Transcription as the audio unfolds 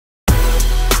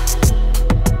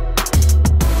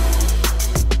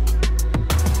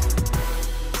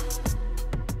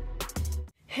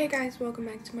guys, welcome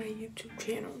back to my YouTube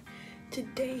channel.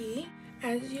 Today,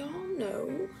 as y'all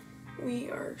know, we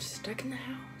are stuck in the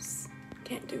house.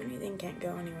 Can't do anything, can't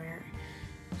go anywhere.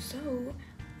 So,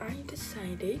 I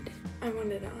decided I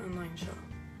wanted an online shop.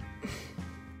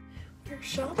 We're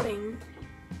shopping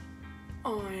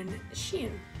on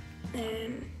SHEIN,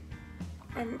 and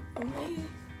I'm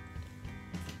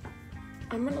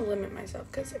gonna limit myself,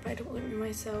 because if I don't limit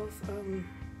myself, I'm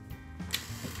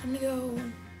gonna go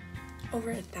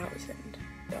over $1,000.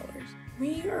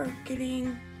 We are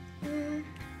getting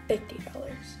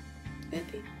 $50.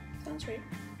 50 sounds right.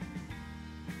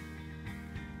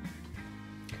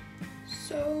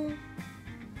 So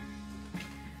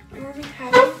I'm already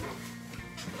having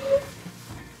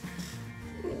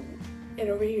it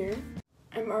over here.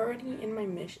 I'm already in my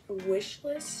wish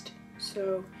list.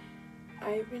 So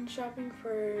I've been shopping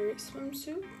for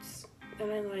swimsuits that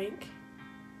I like.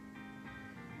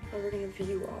 That we're gonna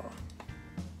view all.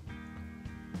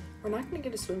 We're not gonna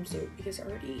get a swimsuit because I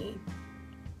already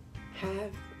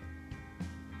have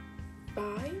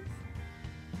 5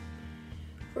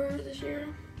 for this year.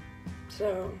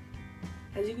 So,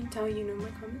 as you can tell, you know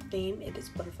my common theme, it is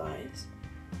butterflies.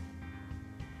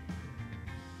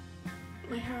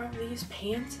 I have these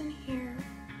pants in here.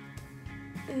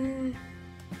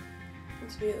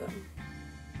 Let's view them.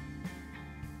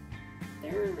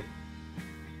 They're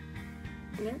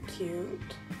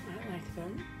cute. I like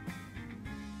them.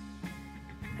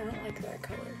 I don't like that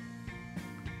color.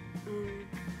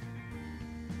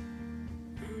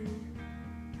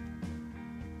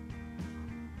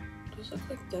 Those look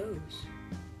like those.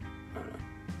 I don't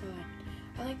know.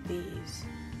 I like these.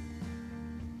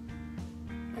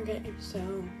 Okay, so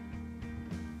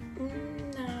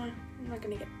nah, I'm not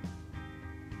gonna get.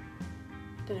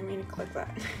 Didn't mean to click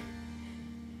that.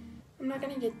 I'm not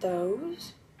gonna get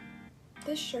those.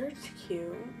 This shirt's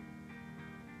cute.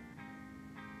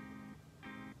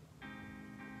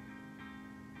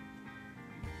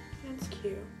 That's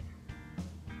cute.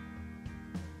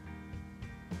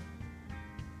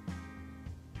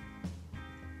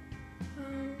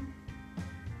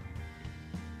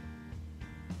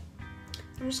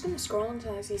 I'm just gonna scroll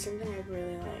until I see something I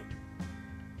really like.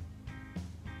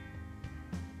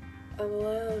 I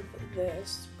love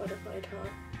this butterfly top.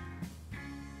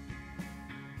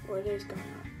 What is going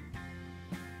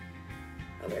on?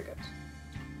 Oh, there it goes.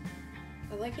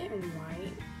 I like it in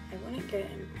white. I wouldn't get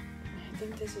it in. I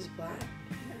think this is black.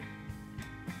 Yeah.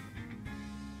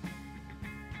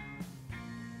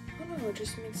 Oh no, it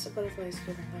just makes the butterflies a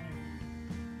different color.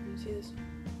 Can you see this?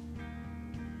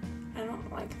 I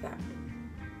don't like that.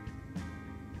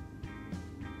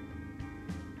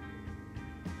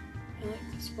 I like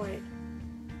this white.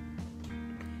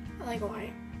 I like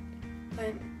white.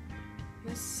 But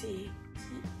let's see.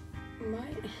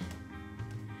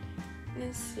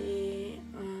 Let's see.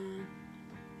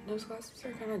 Those glasses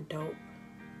are kind of dope.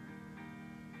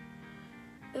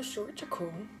 Those shorts are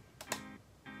cool.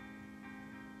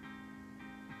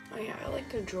 Oh yeah, I like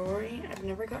the jewelry. I've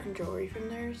never gotten jewelry from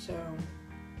there, so.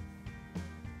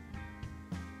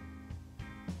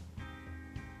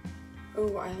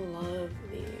 Oh, I love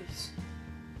these.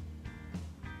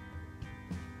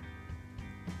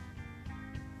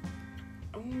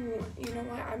 Oh, you know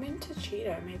what? I'm into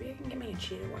cheetah. Maybe I can get me a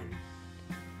cheetah one.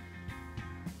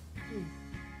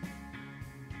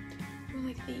 I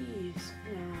like these.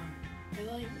 No, I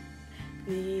like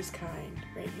these kind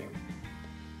right here.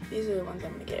 These are the ones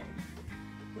I'm gonna get.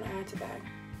 I'm gonna add to bag.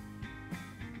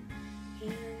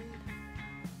 And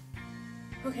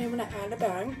okay, I'm gonna add a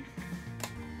bag.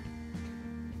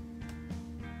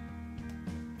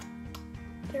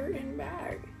 They're in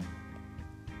bag.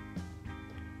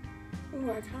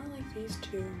 Ooh, I kind of like these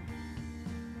two.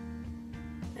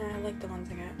 And I like the ones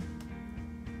I got.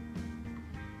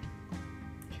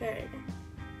 Okay.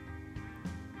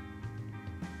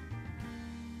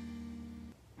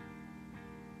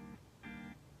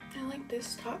 I like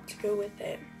this top to go with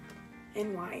it.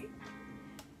 In white.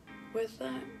 With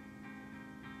that.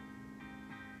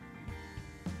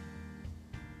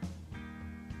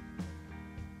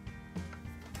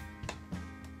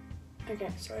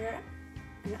 Okay, so I got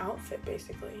an outfit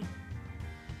basically.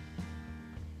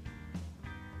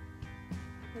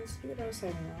 Let's see what else I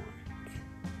want.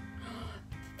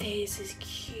 This is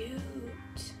cute.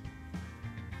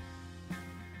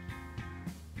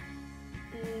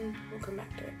 We'll come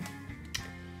back to it.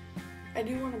 I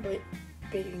do want a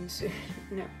bathing suit.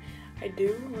 No, I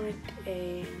do want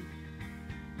a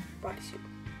bodysuit.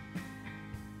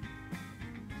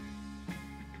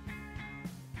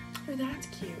 Oh, that's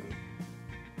cute.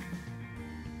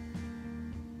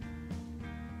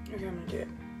 Okay, I'm gonna do it.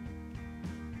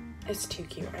 It's too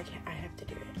cute. I have to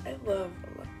do it. I love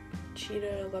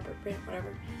cheetah, leopard print,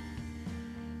 whatever.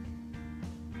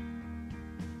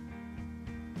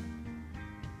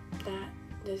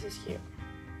 This is cute.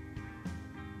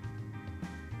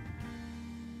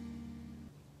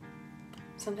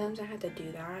 Sometimes I have to do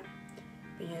that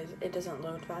because it doesn't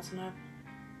load fast enough.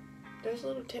 There's a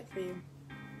little tip for you.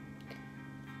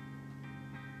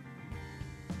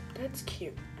 That's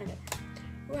cute. Okay.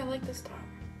 Oh, I like this top.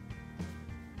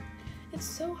 It's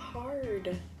so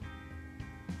hard.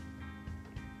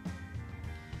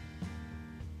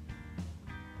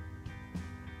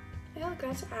 Yeah, look,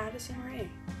 that's Addison Rae.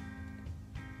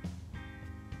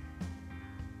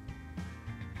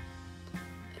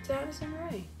 It's Addison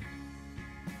Rae.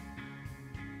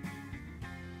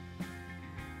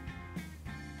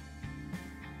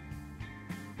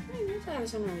 Hey, that's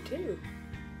Addison Rae too.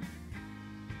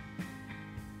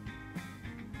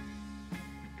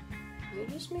 Is it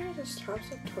just me or does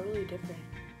tops look totally different?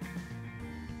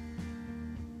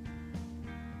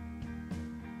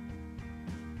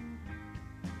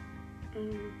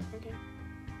 Okay.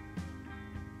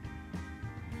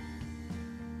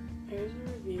 There's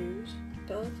the reviews.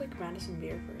 That looks like Madison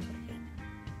Beer for a second.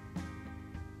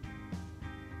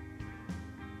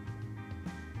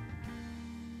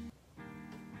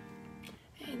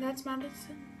 Hey, that's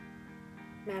Madison.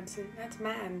 That's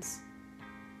Mads.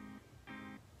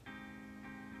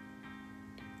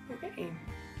 Okay.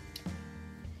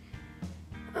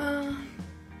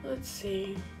 Let's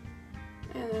see.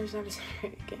 And there's Madison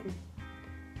again.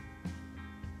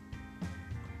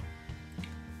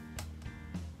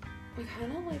 I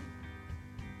kind of like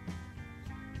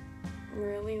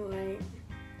really like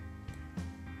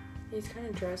these kind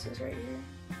of dresses right here.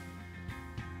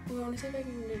 Ooh, I want to see if I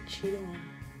can get a cheetah one.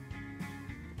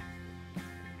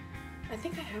 I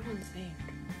think I have one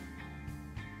saved.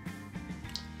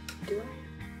 Do I?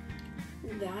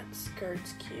 That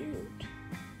skirt's cute.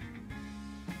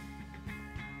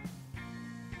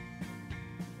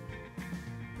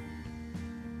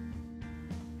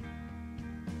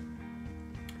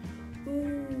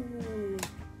 Ooh.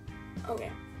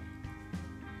 Okay.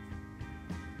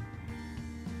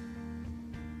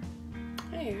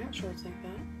 Hey, I got shorts like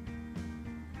that.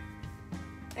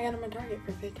 I got them at Target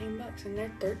for $15 and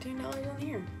they're $13 on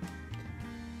here.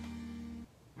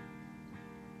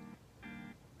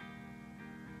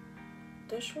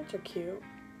 Those shorts are cute.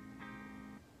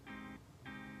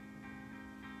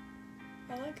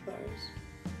 I like those.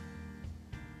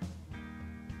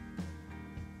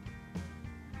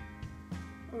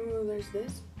 Oh, there's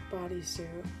this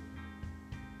bodysuit.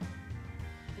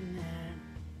 And then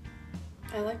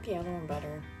I like the other one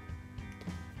better.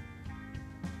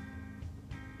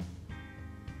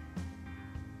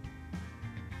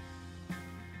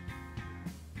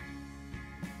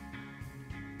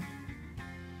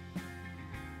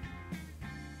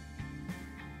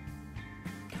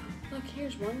 Look,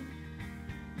 here's one.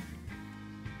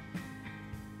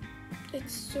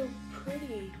 It's so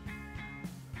pretty.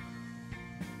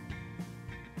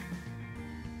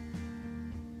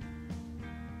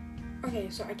 Okay,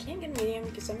 so I can't get a medium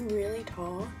because I'm really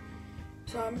tall.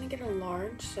 So I'm gonna get a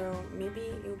large, so maybe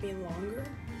it'll be longer.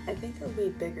 I think it'll be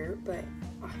bigger, but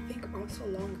I think also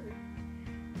longer.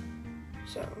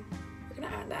 So we're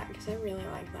gonna add that because I really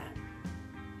like that.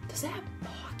 Does it have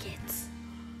pockets?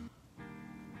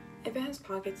 If it has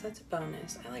pockets, that's a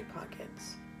bonus. I like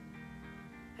pockets.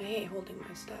 I hate holding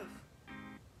my stuff.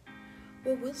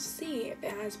 Well, we'll see if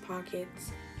it has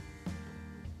pockets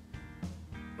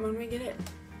when we get it.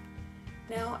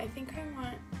 Now, I think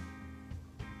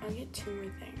I'll get 2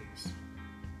 more things.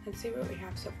 Let's see what we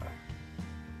have so far.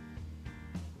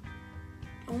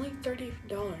 Only $30,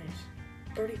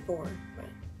 34, but.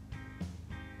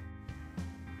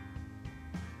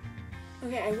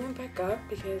 Okay, I went back up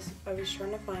because I was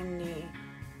trying to find the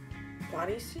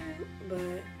bodysuit,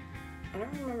 but I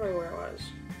don't remember where it was.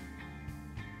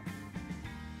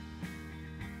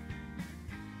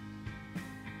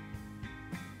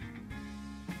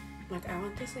 Like, I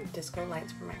want these like disco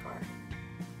lights for my car.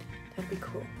 That'd be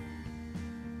cool.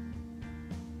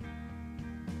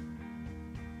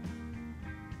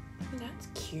 That's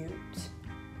cute.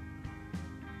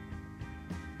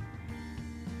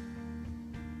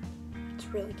 It's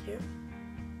really cute.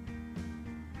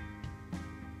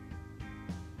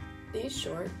 These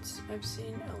shorts I've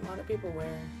seen a lot of people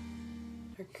wear.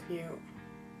 They're cute.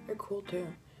 They're cool too.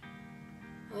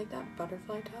 I like that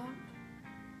butterfly top.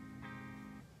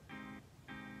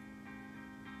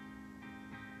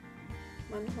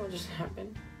 Wonder what just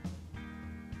happened.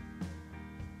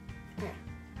 Okay.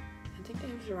 I think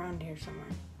it was around here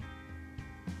somewhere.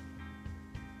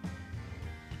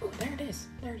 There it is.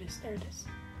 There it is. There it is.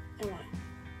 I want it.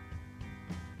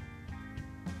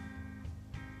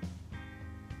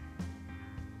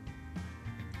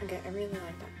 Okay, I really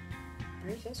like that.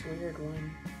 Where's this weird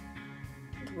one?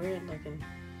 It's weird looking.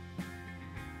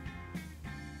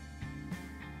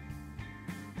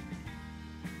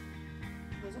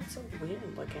 Why is that so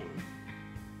weird looking?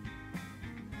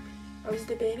 I was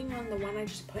debating on the one I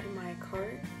just put in my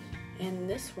cart and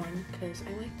this one because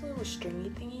I like the little stringy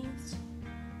thingies.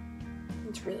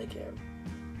 It's really cute.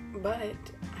 But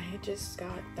I just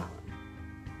got that one.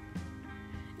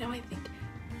 Now I think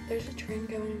there's a trend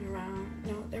going around.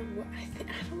 No, I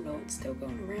don't know it's still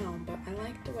going around, but I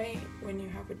like the way when you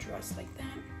have a dress like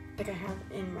that, like I have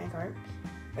in my cart,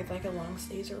 with like a long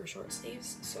sleeves or short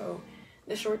sleeves. So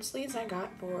the short sleeves I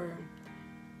got for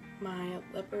my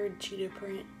leopard cheetah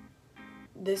print,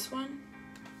 this one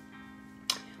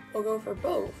will go for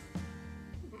both,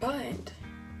 but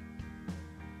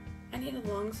I need a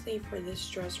long sleeve for this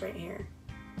dress right here.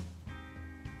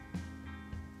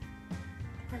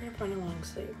 We're gonna find a long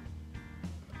sleeve.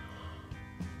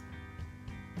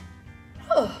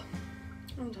 Oh,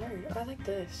 I'm tired. I like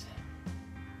this.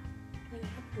 I'm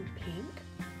gonna have them pink.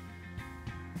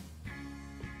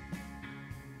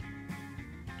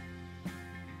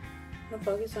 I'm gonna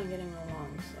focus on getting a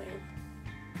long sleeve.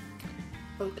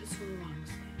 Focus on the long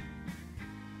sleeve.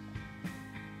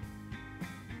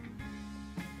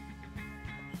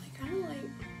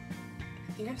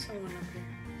 I think I saw one up here.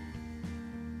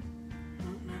 No,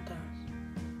 not those.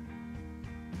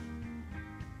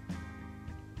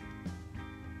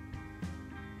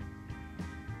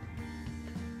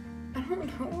 I don't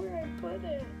know where I put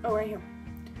it. Oh, right here.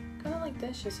 Kind of like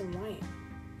this, just in white.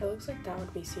 It looks like that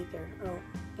would be see-through. Oh,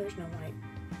 there's no white.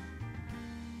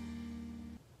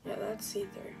 Yeah, that's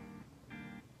see-through.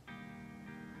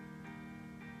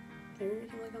 Maybe we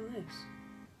can look on this.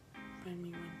 Find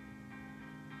me one.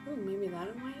 Oh, maybe that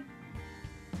in white?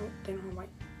 Oh, they don't have white.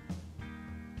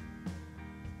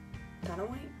 That in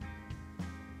white?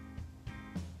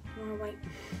 They don't have white.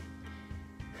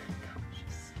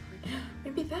 Gosh,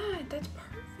 maybe that. That's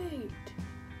perfect.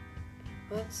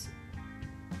 Let's.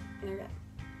 There we go.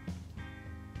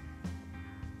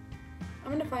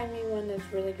 I'm gonna find me one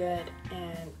that's really good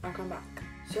and I'll come back.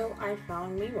 So I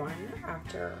found me one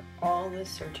after all this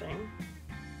searching.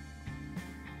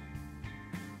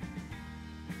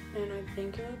 And I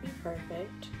think it would be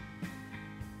perfect.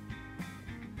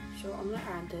 So I'm gonna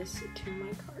add this to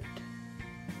my cart.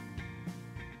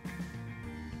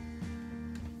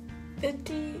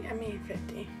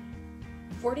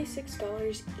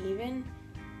 $46 even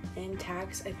in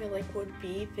tax, I feel like would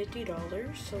be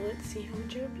 $50. So let's see how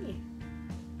much it would be.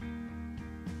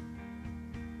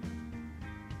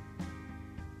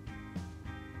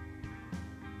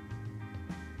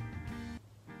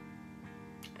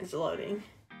 It's loading.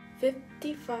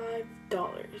 $55.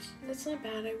 That's not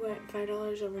bad. I went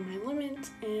 $5 over my limit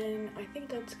and I think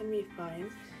that's gonna be fine.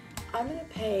 I'm gonna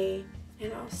pay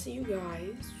and I'll see you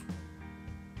guys.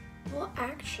 Well,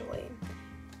 actually,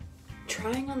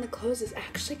 trying on the clothes is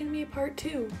actually gonna be a part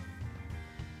 2.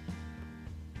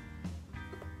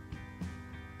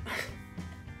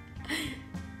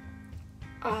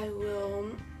 I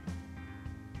will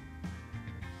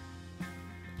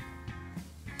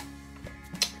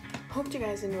hope you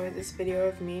guys enjoyed this video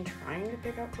of me trying to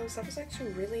pick out clothes. That was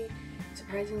actually really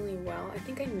surprisingly well. I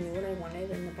think I knew what I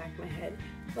wanted in the back of my head.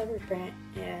 Leopard print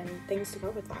and things to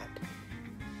go with that.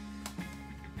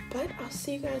 But I'll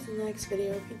see you guys in the next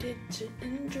video. If you did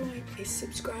enjoy, please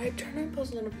subscribe, turn on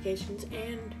post notifications,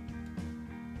 and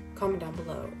comment down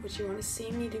below what you want to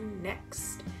see me do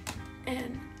next.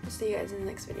 And I'll see you guys in the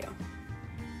next video.